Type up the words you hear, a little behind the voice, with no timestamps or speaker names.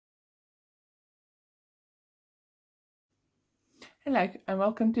Hello and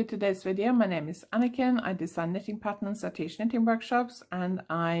welcome to today's video. My name is Anniken. I design knitting patterns, I teach knitting workshops, and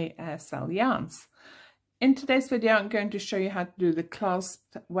I sell yarns. In today's video I'm going to show you how to do the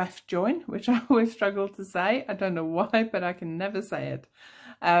clasped weft join, which I always struggle to say. I don't know why, but I can never say it.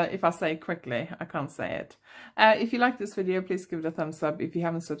 If I say it quickly, I can't say it. If you like this video, please give it a thumbs up. If you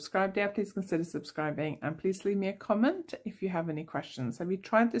haven't subscribed yet, please consider subscribing, and please leave me a comment if you have any questions. Have you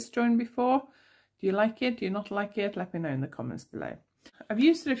tried this join before? Do you like it? Do you not like it? Let me know in the comments below. I've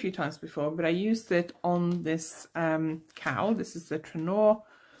used it a few times before, but I used it on this cowl. This is the Trenor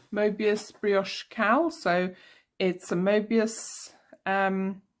Mobius brioche cowl. So it's a Mobius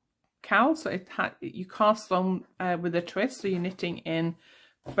cowl. So you cast on with a twist. So you're knitting in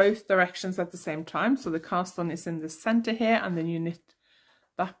both directions at the same time. So the cast on is in the center here, and then you knit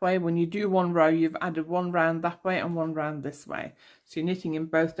that way. When you do one row, you've added one round that way and one round this way. So you're knitting in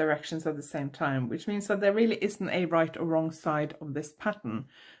both directions at the same time, which means that there really isn't a right or wrong side of this pattern,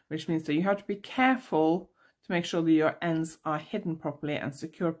 which means that you have to be careful to make sure that your ends are hidden properly and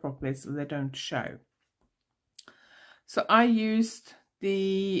secured properly so they don't show. So I used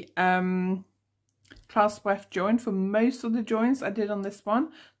the Clasped Weft join for most of the joins I did on this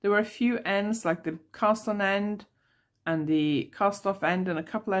one. There were a few ends, like the cast on end and the cast off end and a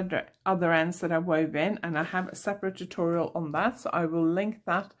couple other ends that I wove in, and I have a separate tutorial on that, so I will link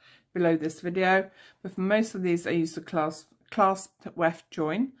that below this video. But for most of these I use the clasped weft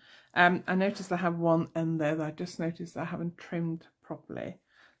join. I noticed I have one end there that I just noticed I haven't trimmed properly,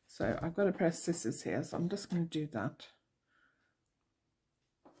 so I've got a pair of scissors here, so I'm just going to do that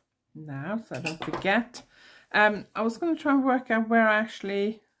now so I don't forget. I was going to try and work out where I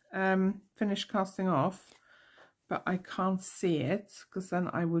actually finished casting off, but I can't see it, because then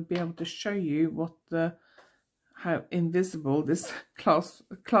I would be able to show you how invisible this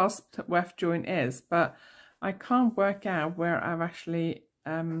clasped weft join is, but I can't work out where I've actually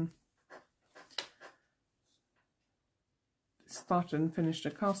started and finished a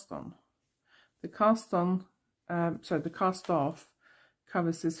cast on. The cast on, the cast off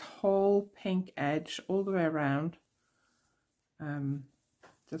covers this whole pink edge all the way around.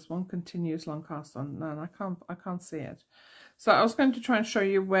 Just one continuous long cast on. No, I can't see it. So I was going to try and show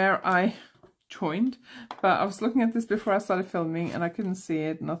you where I joined, but I was looking at this before I started filming and I couldn't see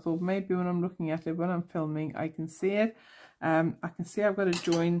it, and I thought maybe when I'm looking at it when I'm filming I can see it. I can see I've got a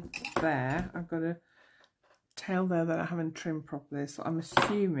join there. I've got a tail there that I haven't trimmed properly, so I'm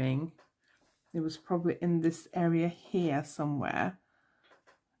assuming it was probably in this area here somewhere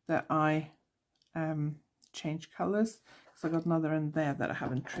that I changed colours. I got another end there that I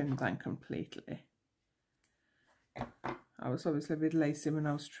haven't trimmed down completely. I was obviously a bit lazy when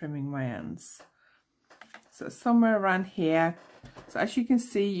I was trimming my ends. So somewhere around here. So as you can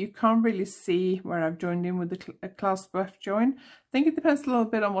see, you can't really see where I've joined in with the clasped weft join. I think it depends a little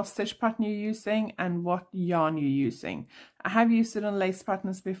bit on what stitch pattern you're using and what yarn you're using. I have used it on lace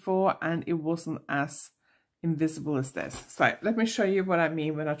patterns before and it wasn't as invisible as this. So let me show you what I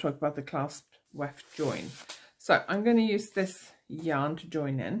mean when I talk about the clasped weft join. So I'm going to use this yarn to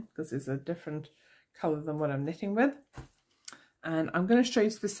join in because it's a different color than what I'm knitting with. And I'm going to show you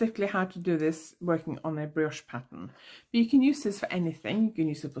specifically how to do this working on a brioche pattern. But you can use this for anything. You can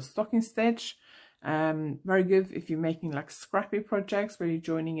use it for stocking stitch. Very good if you're making like scrappy projects where you're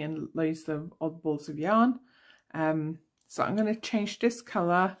joining in loads of odd balls of yarn. So I'm going to change this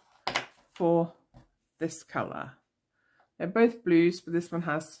color for this color. They're both blues, but this one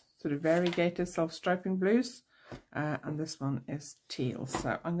has sort of variegated self-striping blues. And this one is teal.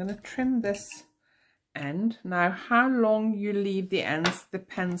 So I'm going to trim this end. Now how long you leave the ends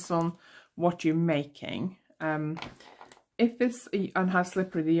depends on what you're making. If it's and how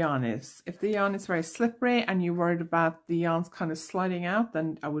slippery the yarn is. If the yarn is very slippery and you're worried about the yarns kind of sliding out,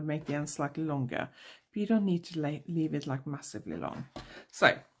 then I would make the ends slightly longer. But you don't need to leave it like massively long.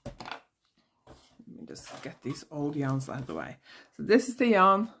 So let me just get these old yarns out of the way. So this is the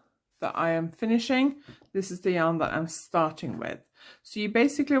yarn that I am finishing. This is the yarn that I'm starting with. So you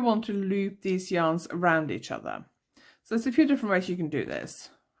basically want to loop these yarns around each other. So there's a few different ways you can do this.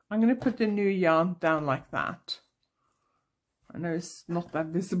 I'm going to put the new yarn down like that. I know it's not that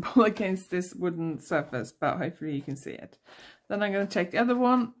visible against this wooden surface, but hopefully you can see it. Then I'm going to take the other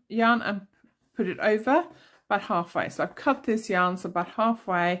yarn and put it over about halfway. So I've cut this yarn, so about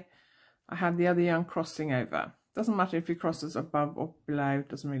halfway I have the other yarn crossing over. Doesn't matter if it crosses above or below,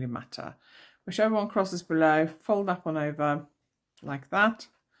 doesn't really matter. Whichever one crosses below, fold that one over like that,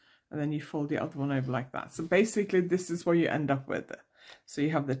 and then you fold the other one over like that. So basically this is what you end up with. So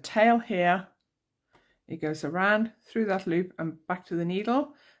you have the tail here, it goes around through that loop and back to the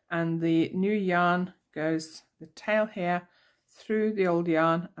needle, and the new yarn goes the tail here, through the old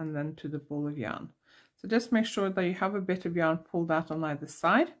yarn and then to the ball of yarn. So just make sure that you have a bit of yarn pulled out on either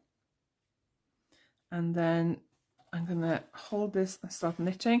side. And then I'm going to hold this and start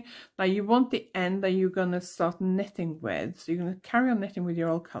knitting. Now you want the end that you're going to start knitting with. So you're going to carry on knitting with your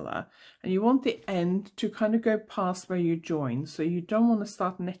old colour. And you want the end to kind of go past where you join. So you don't want to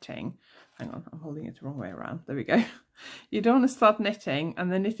start knitting. Hang on, I'm holding it the wrong way around. There we go. You don't want to start knitting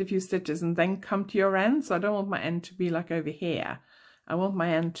and then knit a few stitches and then come to your end. So I don't want my end to be like over here. I want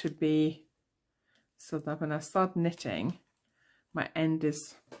my end to be so that when I start knitting, my end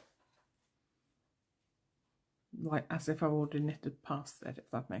is like as if I already knitted past it, if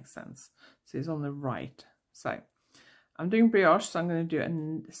that makes sense. So it's on the right. So I'm doing brioche, so I'm going to do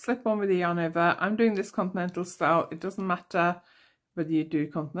a slip on with the yarn over. I'm doing this continental style. It doesn't matter whether you do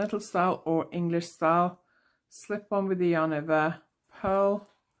continental style or English style. Slip on with the yarn over, purl,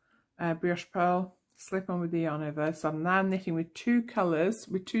 brioche purl, slip on with the yarn over. So I'm now knitting with two colours,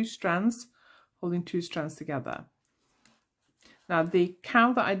 with two strands, holding two strands together. Now the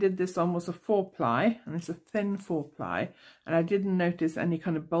cowl that I did this on was a 4-ply, and it's a thin 4-ply, and I didn't notice any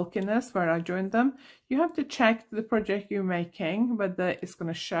kind of bulkiness where I joined them. You have to check the project you're making, whether it's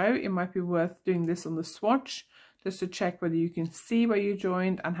going to show. It might be worth doing this on the swatch, just to check whether you can see where you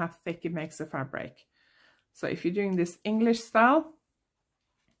joined and how thick it makes the fabric. So if you're doing this English style,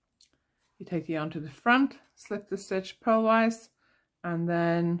 you take the yarn to the front, slip the stitch purlwise, and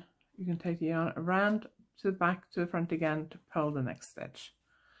then you can take the yarn around to the back to the front again to purl the next stitch.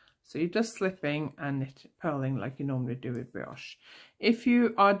 So you're just slipping and purling like you normally do with brioche. If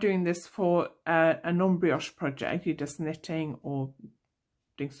you are doing this for a non-brioche project, you're just knitting or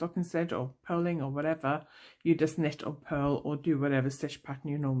doing stocking stitch or purling or whatever, you just knit or purl or do whatever stitch pattern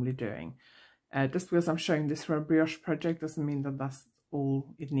you're normally doing. Just because I'm showing this for a brioche project doesn't mean that that's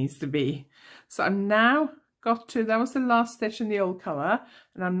all it needs to be. So I'm now got to, that was the last stitch in the old colour,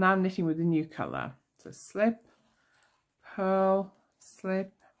 and I'm now knitting with the new colour. So slip, purl,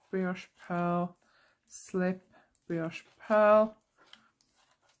 slip, brioche purl, slip, brioche purl.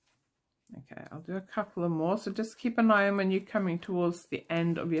 Okay, I'll do a couple of more. So just keep an eye on when you're coming towards the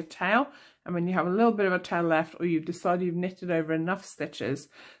end of your tail, and when you have a little bit of a tail left, or you've decided you've knitted over enough stitches.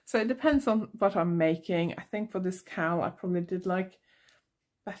 So it depends on what I'm making. I think for this cowl, I probably did like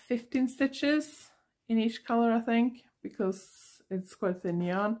about 15 stitches in each colour, I think, because it's quite thin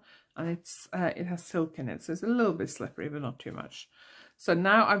yarn. And it has silk in it, so it's a little bit slippery, but not too much. So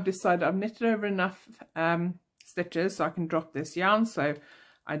now I've decided I've knitted over enough stitches so I can drop this yarn. So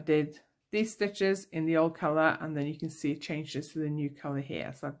I did these stitches in the old colour, and then you can see it changes to the new colour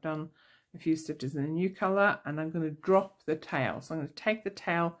here. So I've done a few stitches in the new colour, and I'm going to drop the tail. So I'm going to take the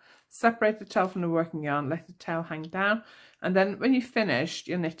tail, separate the tail from the working yarn, let the tail hang down, and then when you've finished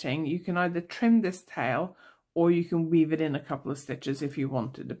your knitting, you can either trim this tail or you can weave it in a couple of stitches if you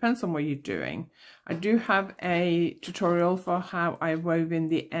want to. Depends on what you're doing. I do have a tutorial for how I wove in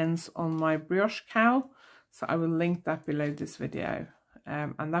the ends on my brioche cowl, so I will link that below this video,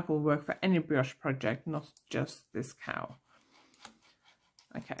 and that will work for any brioche project, not just this cowl.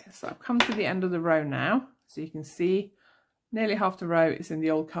 Okay, so I've come to the end of the row now, so you can see nearly half the row is in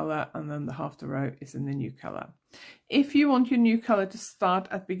the old colour, and then the half the row is in the new colour. If you want your new colour to start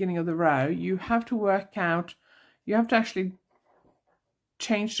at the beginning of the row, you have to work out, you have to actually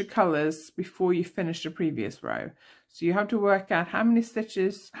change the colours before you finish the previous row. So you have to work out how many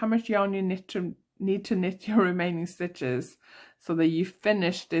stitches, how much yarn you need to knit your remaining stitches so that you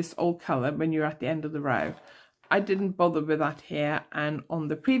finish this old colour when you're at the end of the row. I didn't bother with that here, and on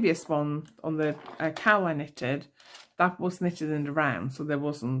the previous one, on the cowl I knitted, that was knitted in the round, so there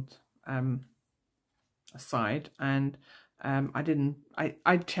wasn't a side, and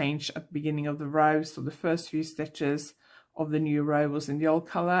I changed at the beginning of the row, so the first few stitches of the new row was in the old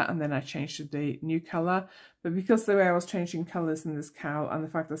colour, and then I changed to the new colour. But because the way I was changing colours in this cowl and the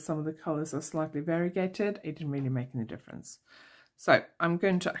fact that some of the colours are slightly variegated, it didn't really make any difference. So I'm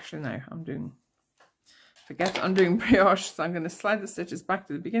going to, actually no, I'm doing brioche, so I'm going to slide the stitches back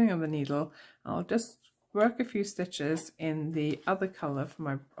to the beginning of the needle. I'll just work a few stitches in the other colour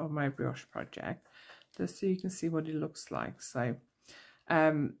for my brioche project, just so you can see what it looks like. So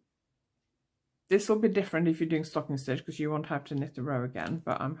this will be different if you're doing stocking stitch, because you won't have to knit the row again,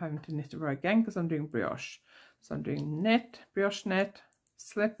 but I'm having to knit the row again because I'm doing brioche. So I'm doing knit, brioche knit,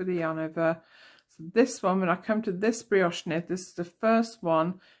 slip with the yarn over. So this one, when I come to this brioche knit, this is the first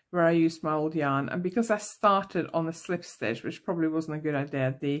one where I used my old yarn, and because I started on the slip stitch, which probably wasn't a good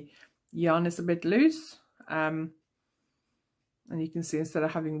idea, the yarn is a bit loose, and you can see instead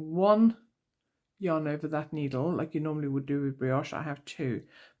of having one yarn over that needle like you normally would do with brioche. I have 2,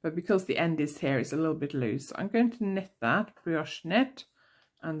 but because the end is here, it's a little bit loose. So I'm going to knit that, brioche knit,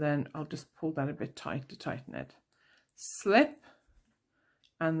 and then I'll just pull that a bit tight to tighten it. Slip,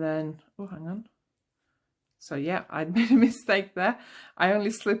 and then, oh, hang on. So yeah, I made a mistake there. I only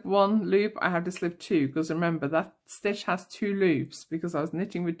slipped 1 loop. I have to slip 2 because remember that stitch has 2 loops because I was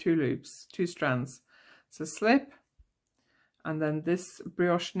knitting with 2 loops, 2 strands. So slip, and then this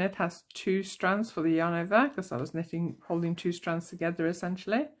brioche knit has 2 strands for the yarn over because I was knitting, holding 2 strands together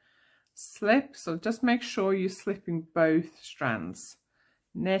essentially. Slip, so just make sure you're slipping both strands.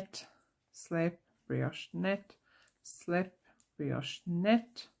 Knit, slip, brioche knit, slip, brioche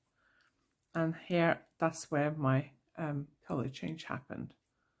knit. And here, that's where my color change happened.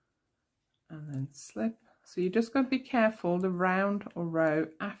 And then slip. So you just got to be careful the round or row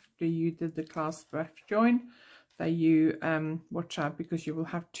after you did the clasped weft join that you watch out, because you will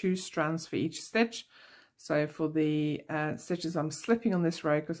have 2 strands for each stitch. So for the stitches I'm slipping on this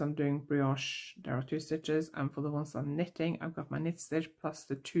row because I'm doing brioche, there are 2 stitches, and for the ones I'm knitting, I've got my knit stitch plus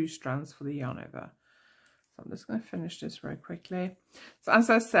the 2 strands for the yarn over. So I'm just going to finish this very quickly. So as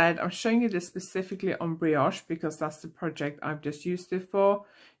I said, I'm showing you this specifically on brioche because that's the project I've just used it for.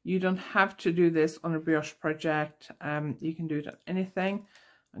 You don't have to do this on a brioche project. You can do it on anything.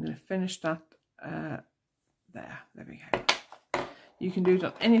 I'm going to finish that there we go. You can do it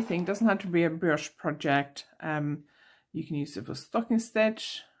on anything. It doesn't have to be a brioche project. You can use it for stocking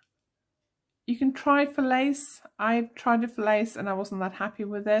stitch. You can try it for lace. I tried it for lace and I wasn't that happy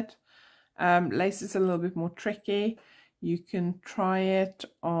with it. Lace is a little bit more tricky. You can try it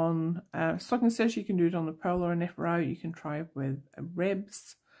on stocking stitch. You can do it on a pole or a knit row. You can try it with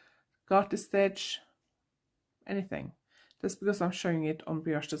ribs, garter stitch, anything. Just because I'm showing it on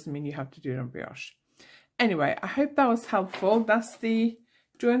brioche doesn't mean you have to do it on brioche. Anyway, I hope that was helpful. That's the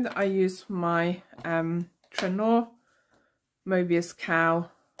join that I use for my Trenor Mobius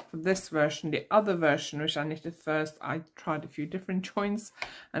cowl for this version. The other version, which I knitted first, I tried a few different joins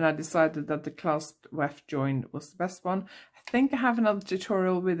and I decided that the clasped weft join was the best one. I think I have another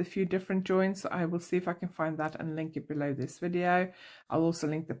tutorial with a few different joins, so I will see if I can find that and link it below this video. I'll also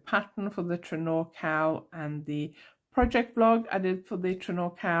link the pattern for the Trenor cowl and the project vlog I did for the Trenor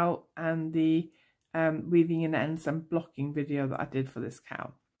cowl and the weaving in ends and blocking video that I did for this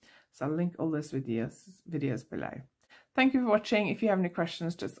cowl. So I'll link all those videos below. Thank you for watching. If you have any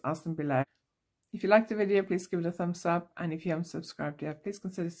questions, just ask them below. If you liked the video, please give it a thumbs up. And if you haven't subscribed yet, please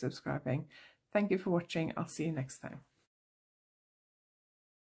consider subscribing. Thank you for watching. I'll see you next time.